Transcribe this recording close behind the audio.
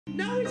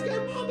Now he's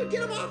got Mama.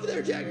 Get him off of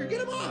there, Jagger.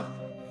 Get him off.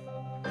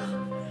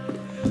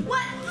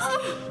 What?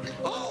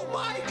 Oh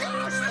my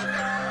gosh, look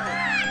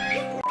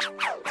at her.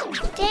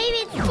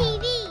 David's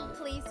TV.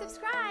 Please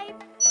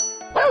subscribe.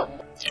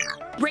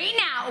 Right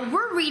now,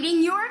 we're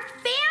reading your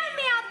fan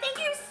mail. Thank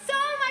you so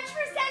much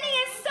for sending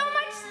us so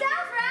much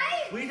stuff,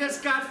 right? We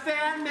just got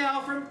fan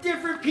mail from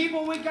different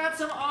people. We got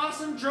some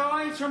awesome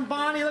drawings from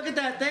Bonnie. Look at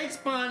that. Thanks,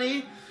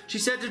 Bonnie. She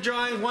sent the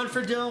drawings, one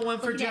for Dylan, one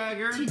for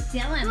Jagger. To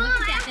Dylan, Mom,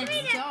 look at that.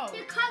 That's That's dope.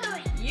 the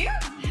coloring.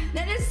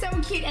 That is so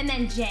cute. And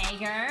then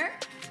Jagger.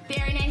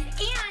 Very nice.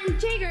 And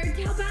Jagger,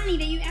 tell Bonnie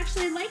that you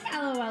actually like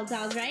LOL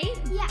dolls, right?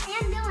 Yeah,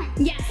 and Dylan.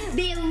 Yes,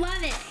 they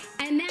love it.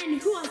 And then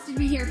who else did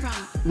we hear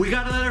from? We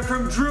got a letter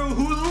from Drew,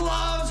 who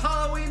loves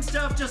Halloween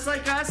stuff just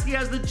like us. He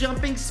has the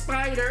jumping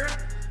spider.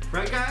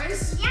 Right,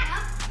 guys?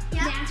 Yeah.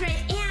 That's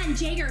right. And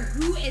Jagger,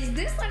 who is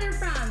this letter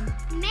from?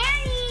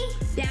 Manny.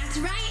 That's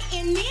right.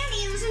 And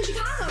Manny lives in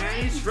Chicago, And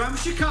right? he's from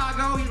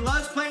Chicago. He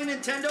loves playing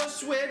Nintendo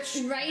Switch.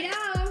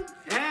 Righto.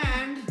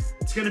 And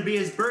it's going to be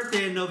his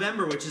birthday in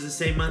November, which is the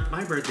same month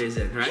my birthday's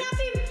in, right?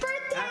 Happy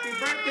birthday! Happy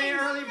birthday,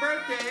 early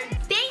birthday.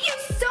 Thank you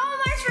so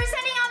much for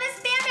sending all this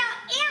fan mail.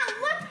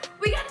 And look,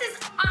 we got this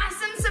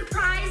awesome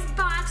surprise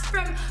box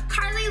from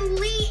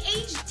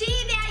CarlayLee HD,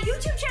 that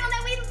YouTube channel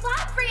that we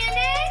love,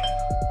 Brandon.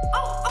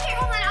 Oh, okay,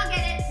 hold on, I'll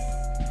get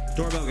it.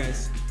 Doorbell,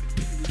 guys.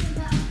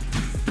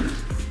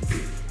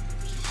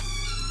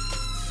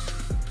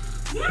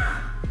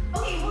 Yeah.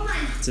 Okay, hold on.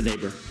 It's a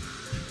neighbor.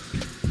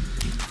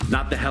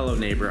 Not the hello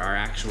neighbor, our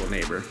actual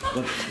neighbor.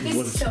 This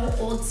is so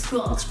old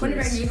school. One of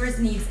our Grace. neighbors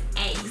needs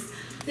eggs.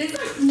 This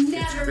is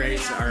never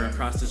Grace, our happened.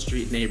 across the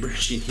street neighbor,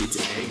 she needs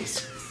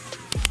eggs.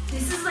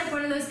 This is like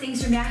one of those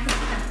things from back in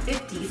the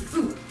 50s.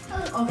 Ooh.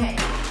 Okay.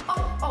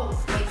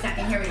 Oh, wait a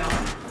second. Here we go.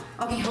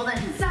 Okay, hold on.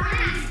 Sorry.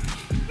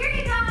 Here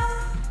you go.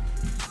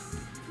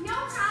 No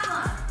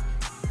problem.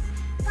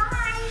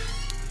 Bye.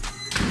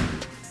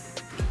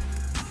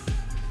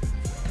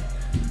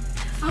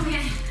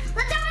 Okay.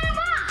 Let's open the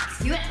box.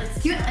 Do it.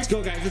 Let's do it. Let's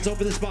go, guys. Let's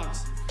open this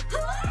box. Who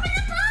opened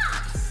the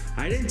box?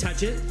 I didn't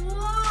touch it.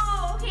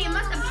 Whoa. Okay, it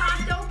must have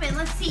popped open.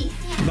 Let's see.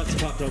 It must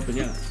have popped open,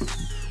 yeah.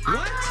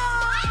 What?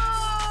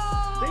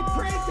 They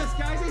pranked us,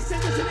 guys. They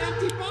sent us an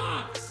empty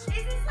box.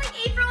 Is this like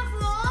April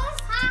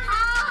Fool's?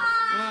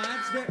 Oh,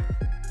 that's very...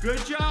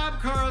 Good job,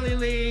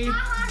 CarlayLee.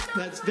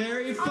 That's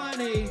very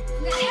funny.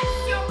 That's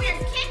so weird.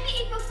 Can't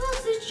be April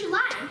Fool's this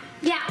July.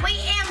 Yeah, wait,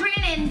 and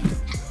Brandon,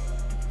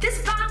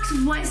 this box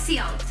was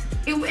sealed.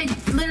 It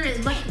literally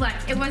looked like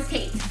it was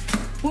taped.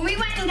 When we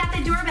went and got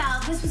the doorbell,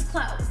 this was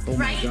closed, Oh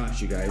right? my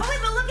gosh, you guys. Oh wait,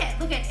 but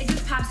look it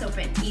just pops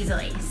open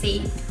easily.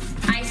 See?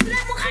 I see.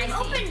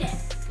 Opened it.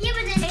 Yeah,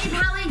 but then It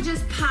probably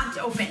just popped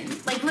open.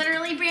 Like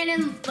literally,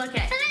 Brandon, look it. But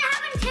then how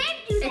can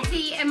tape do that?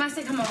 See, it must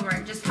have come over.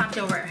 It just popped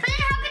over. But then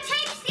how can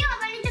tape seal it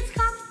when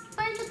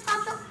it just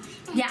popped up?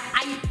 Yeah,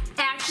 I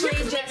actually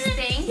just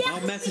think.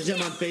 I'll message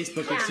them on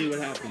Facebook and see what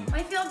happened.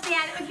 I feel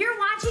bad. If you're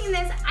watching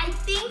this, I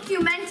think you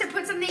meant to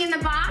put something in the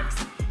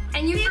box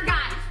and you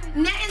forgot.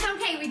 And that is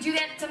okay. We do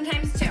that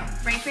sometimes too.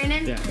 Right,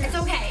 Brandon? Yeah. It's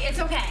okay. It's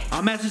okay.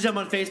 I'll message them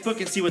on Facebook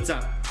and see what's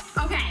up.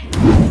 Okay.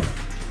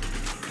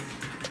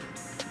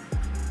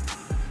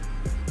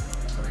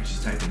 Okay,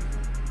 she's typing.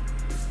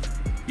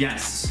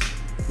 Yes,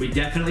 we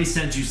definitely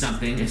sent you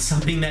something. It's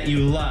something that you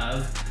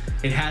love.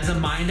 It has a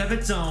mind of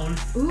its own,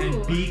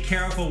 and be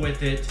careful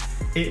with it.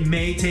 It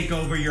may take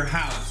over your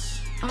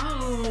house.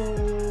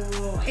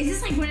 Oh. Is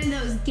this like one of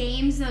those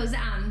games,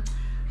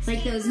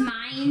 like those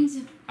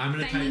mind I'm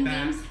gonna type bending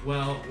back. games?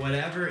 Well,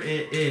 whatever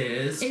it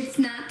is, It's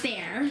not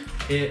there.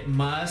 it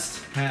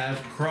must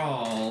have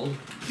crawled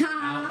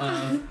out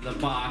of the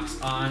box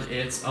on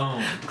its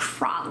own.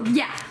 Crawl.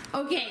 Yeah.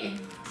 Okay.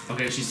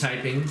 Okay, she's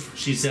typing.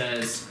 She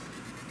says,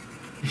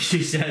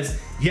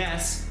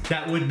 yes,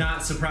 that would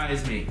not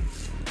surprise me.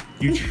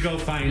 You should go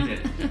find it.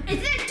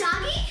 Is it a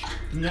doggy?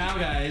 Now,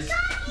 guys.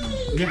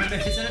 Doggy! Yeah, they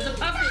said it's a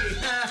puppy.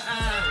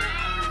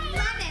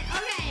 Love it.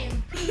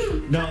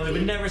 Okay. No, they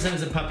would never send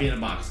us a puppy in a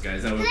box,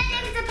 guys. That would And be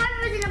then if bad. the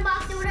puppy was in a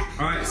box, it would have.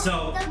 All right,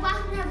 so the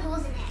box would have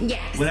holes in it.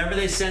 Yes. whatever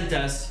they sent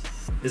us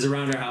is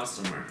around our house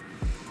somewhere.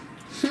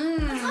 Go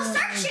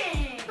search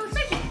it. Go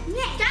search it.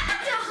 Yeah,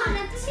 that's a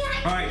hundred.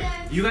 All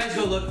right, you guys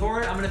go look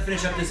for it. I'm gonna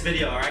finish up this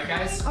video. All right,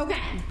 guys. Okay.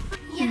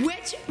 Yeah.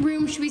 Which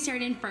room should we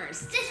start in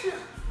first? This one.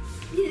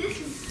 Yeah, this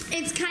one.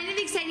 It's kind of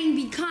exciting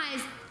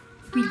because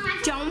we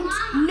don't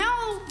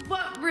know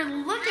what we're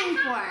looking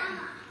for.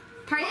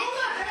 Pardon?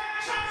 What?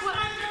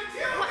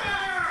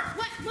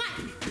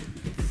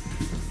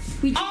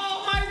 We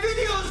Oh, my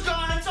video's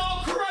gone. It's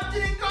all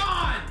corrupted and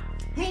gone.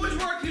 Who is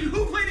working?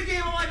 Who played a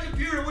game on my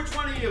computer? Which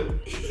one of you?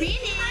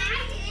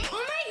 Brandon!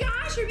 Oh my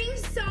gosh, you're being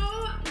so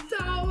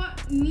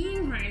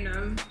mean right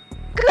now.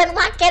 Good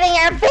luck getting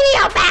our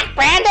video back,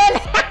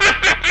 Brandon.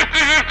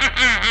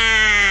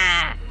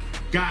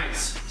 Guys,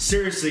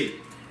 seriously,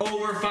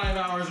 over 5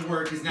 hours of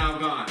work is now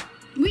gone.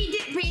 We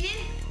did, Brandon.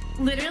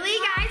 Literally,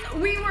 guys,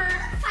 we were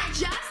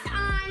just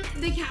on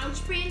the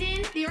couch,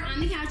 Brandon. They were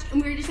on the couch,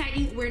 and we were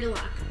deciding where to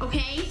look,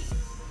 okay?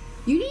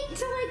 You need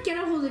to like get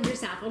a hold of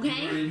yourself,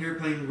 okay? You're in here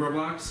playing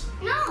Roblox?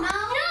 No. We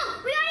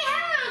already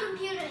have our own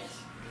computers.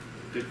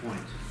 Good point.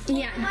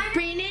 Yeah,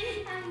 Brandon,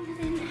 I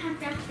didn't have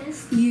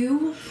breakfast.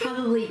 you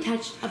probably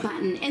touched a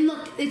button. And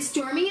look, it's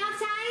storming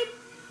outside.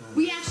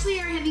 We actually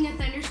are having a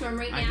thunderstorm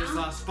right now. I just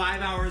lost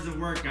 5 hours of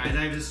work, guys.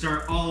 I have to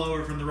start all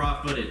over from the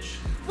raw footage.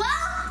 Well,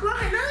 work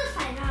another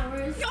 5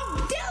 hours.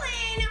 Oh,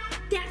 Dylan!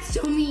 That's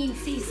so mean.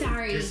 Say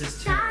sorry. This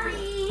is terrible.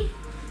 Sorry.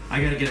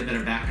 I gotta get a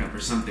better backup or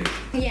something.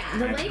 Yeah,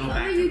 the I have life no of a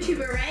backup.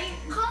 YouTuber, right?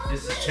 Call the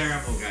This is police.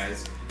 terrible,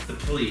 guys. The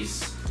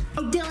police.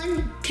 Oh,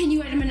 Dylan, can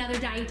you add him another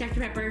Diet Dr.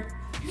 Pepper?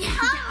 Yeah.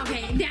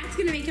 Okay, that's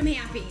gonna make him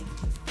happy.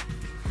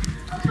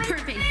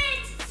 Perfect. We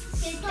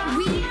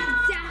definitely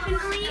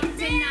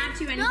did not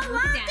do anything No, with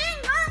that.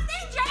 wrong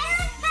thing,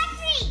 Jagger.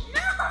 Pepsi.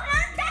 No,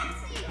 not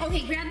Pepsi.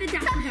 Okay, grab the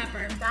Dr.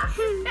 Pepper.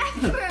 Dr.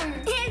 Pepper.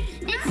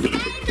 It's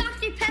Diet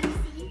Dr.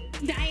 Pepsi.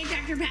 Diet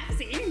Dr.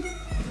 Pepsi.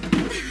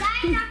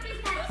 Diet Dr.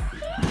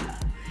 Pepsi.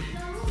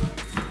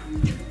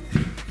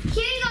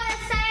 Here you go,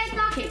 that's Diet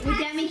Dr. Okay, Pepsi. would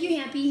that make you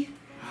happy?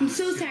 I'm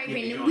so sorry, Keep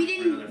me Brandon. going We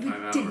for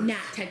another did 5 not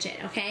hours. touch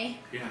it, okay?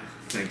 Yeah,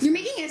 thanks. You're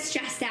making us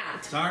stressed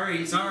out. Sorry.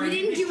 We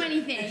didn't do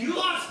anything. If you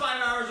lost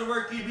 5 hours of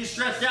work, you'd be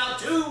stressed out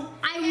too.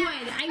 I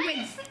would.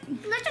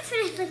 Let's just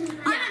finish this. On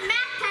a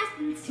math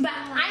test. But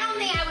I don't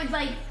think I would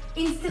like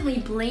instantly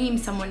blame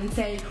someone and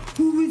say,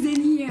 who was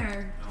in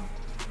here?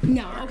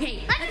 No,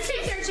 okay. Let's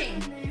keep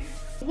searching.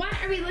 What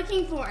are we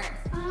looking for?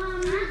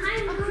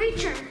 I'm a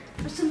creature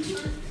or something.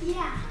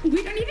 Yeah.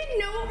 We don't even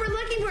know what we're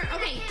looking for.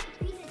 Okay, I can't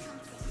breathe or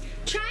something.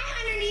 try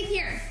underneath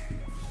here.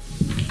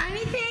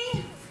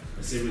 Anything?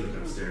 Let's see if we look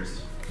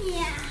upstairs.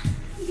 Yeah.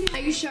 Are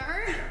you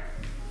sure?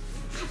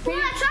 Well, I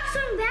dropped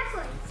something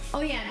backwards. Oh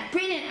yeah,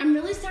 Brandon, I'm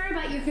really sorry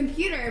about your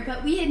computer,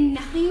 but we had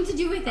nothing to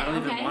do with it, I don't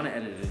okay? even want to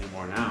edit it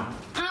anymore now.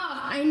 Oh,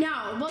 I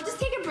know. Well, just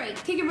take a break.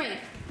 Take a break.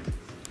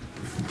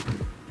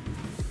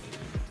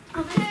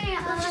 Okay,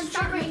 let's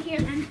start right here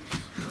then.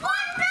 What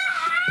the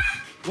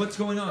heck? What's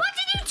going on? What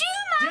did you do,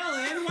 Mom?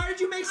 Dylan, why did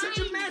you make such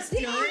a mess, I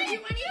didn't Dylan? do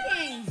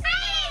anything. I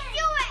didn't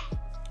do it.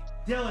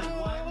 Dylan,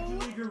 why would you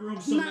leave your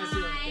room so messy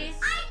like this?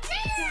 I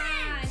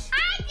didn't. I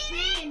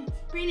didn't.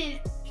 Brandon,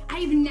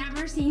 I've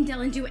never seen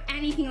Dylan do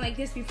anything like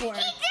this before.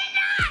 He did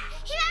not.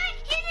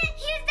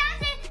 He's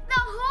done it the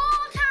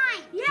whole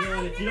time. Yeah.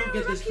 Dylan, if you don't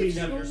get this cleaned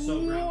up, you're so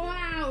grounded.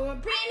 Wow,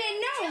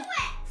 Brandon, no. Do it.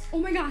 Oh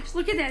my gosh,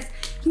 look at this.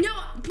 No,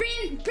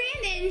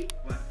 Brandon,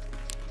 What?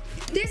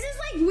 this is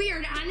like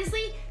weird.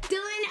 Honestly,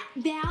 Dylan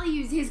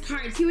values his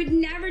cards. He would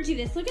never do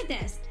this. Look at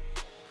this.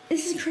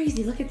 This is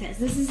crazy. Look at this.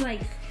 This is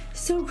like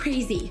so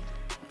crazy.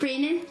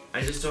 Brandon, I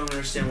just don't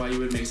understand why you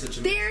would make such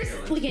a mess, there's,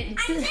 Dylan. look at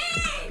I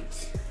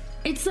didn't.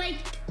 It's like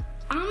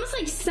almost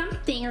like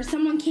something or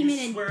someone came in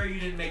You and swear you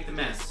didn't make the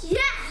mess. Yeah,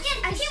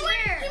 I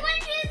swear. He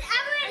wouldn't do this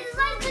ever in his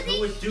life because Who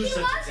would do he such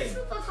a loves thing? his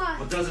supercar.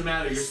 Well, it doesn't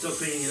matter. You're still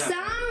cleaning it up.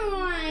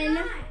 someone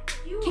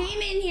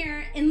came in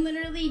here and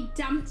literally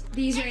dumped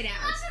these right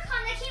out.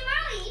 Leprechaun that came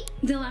early.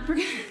 The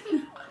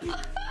leprechaun.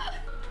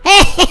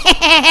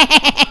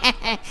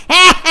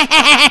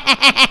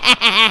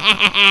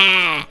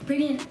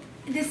 Brandon,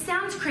 this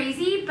sounds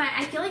crazy, but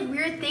I feel like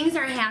weird things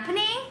are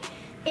happening.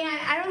 And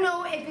I don't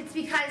know if it's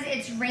because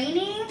it's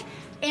raining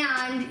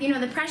and, you know,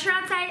 the pressure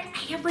outside. I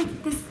have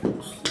like this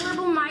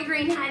horrible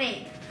migraine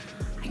headache.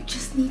 I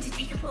just need to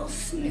take a little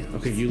snooze.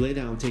 Okay, you lay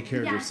down. Take care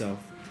of Yes. yourself.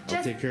 I'll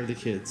Just- take care of the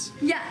kids.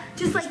 Yeah,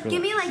 just like Just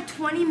give me relax. like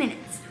 20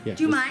 minutes. Yeah.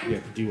 Do you just- mind? Yeah.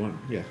 Do you want?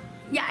 Yeah.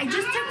 Yeah, I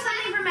just took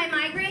something for my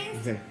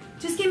migraines. Okay.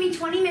 Just give me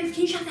 20 minutes.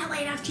 Can you shut that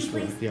light off, too,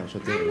 please? Yeah, I'll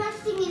shut that I'm off.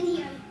 resting in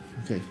here.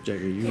 Okay,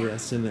 Jagger, you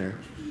rest in there.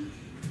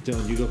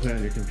 Dylan, you go play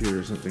on your computer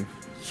or something.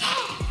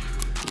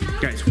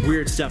 Guys,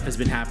 weird stuff has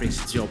been happening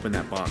since you opened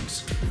that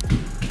box.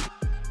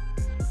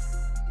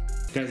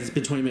 Guys, it's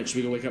been 20 minutes. Should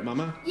we go wake up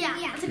Mama? Yeah,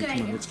 that's a good Come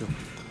on, idea. let's go.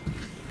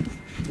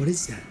 What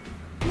is that?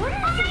 What? Oh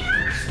my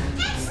gosh!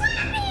 It's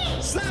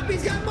Slappy!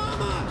 Slappy's got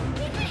Mama!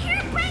 We've been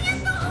here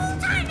bringing the whole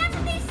time. That's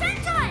what they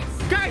sent us.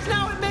 Guys,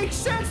 now it makes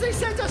sense. They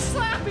sent us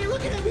Slappy.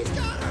 Look at him. He's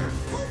got her.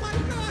 Oh my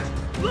gosh.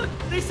 Look,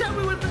 they said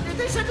we would.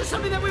 They sent us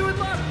something that we would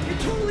love. It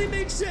totally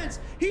makes sense.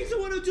 He's the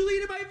one who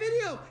deleted my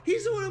video.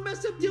 He's the one who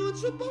messed up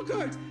Dylan's football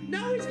cards.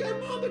 Now he's got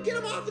Mama. Get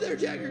him off of there,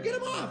 Jagger. Get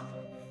him off.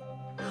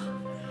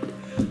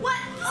 What?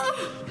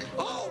 Oh.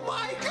 Oh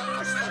my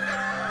gosh. Look at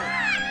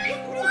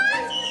her. Look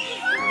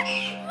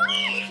what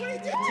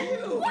he did to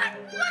you. What?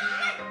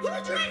 Look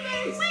at your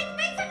face. Wait,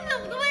 wait a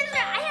minute. I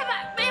have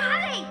a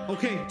headache.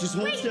 Okay, just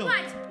hold Wait, still. what?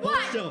 Hold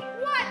What? still.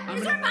 What? I'm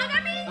Is gonna- there a bug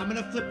on me? I'm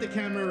gonna flip the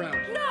camera around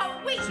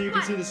No, wait, so you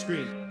can see the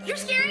screen. You're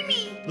scaring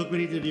me. Look what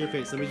he did to your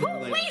face. Let me do the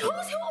light. Wait,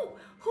 who's who?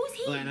 Who's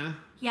he? Lana,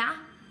 Yeah?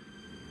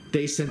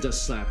 they sent us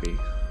Slappy,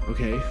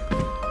 okay?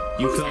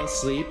 You Who's fell that?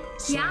 asleep,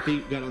 Yeah?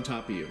 Slappy got on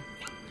top of you.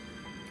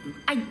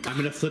 I'm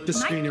gonna flip the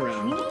Am I screen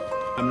around. dreaming?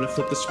 I'm gonna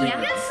flip the screen Yeah?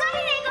 around. There's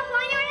something up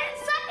on your head.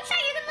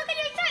 Sunshine, you can look at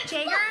your shirt.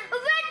 Jagger? A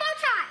red bow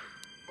tie.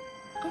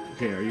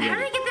 Okay, are you How did I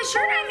ready? get this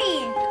shirt on me?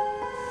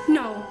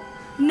 No.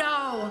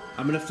 No.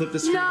 I'm gonna flip the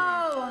screen No.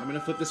 around. I'm gonna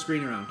flip the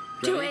screen around.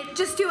 Do Ready? it.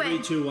 Just do it. 3,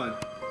 2, 1.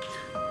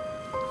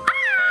 Ah!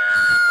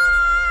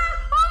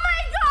 Oh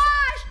my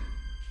gosh!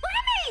 Look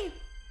at me!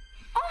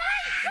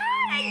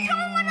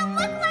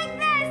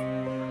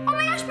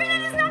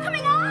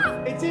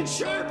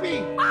 It's in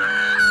Sharpie.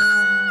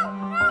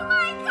 Oh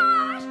my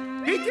gosh!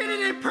 He did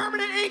it in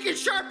permanent ink and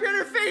Sharpie on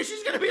her face.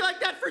 She's gonna be like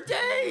that for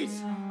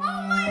days.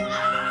 Oh my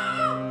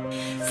god!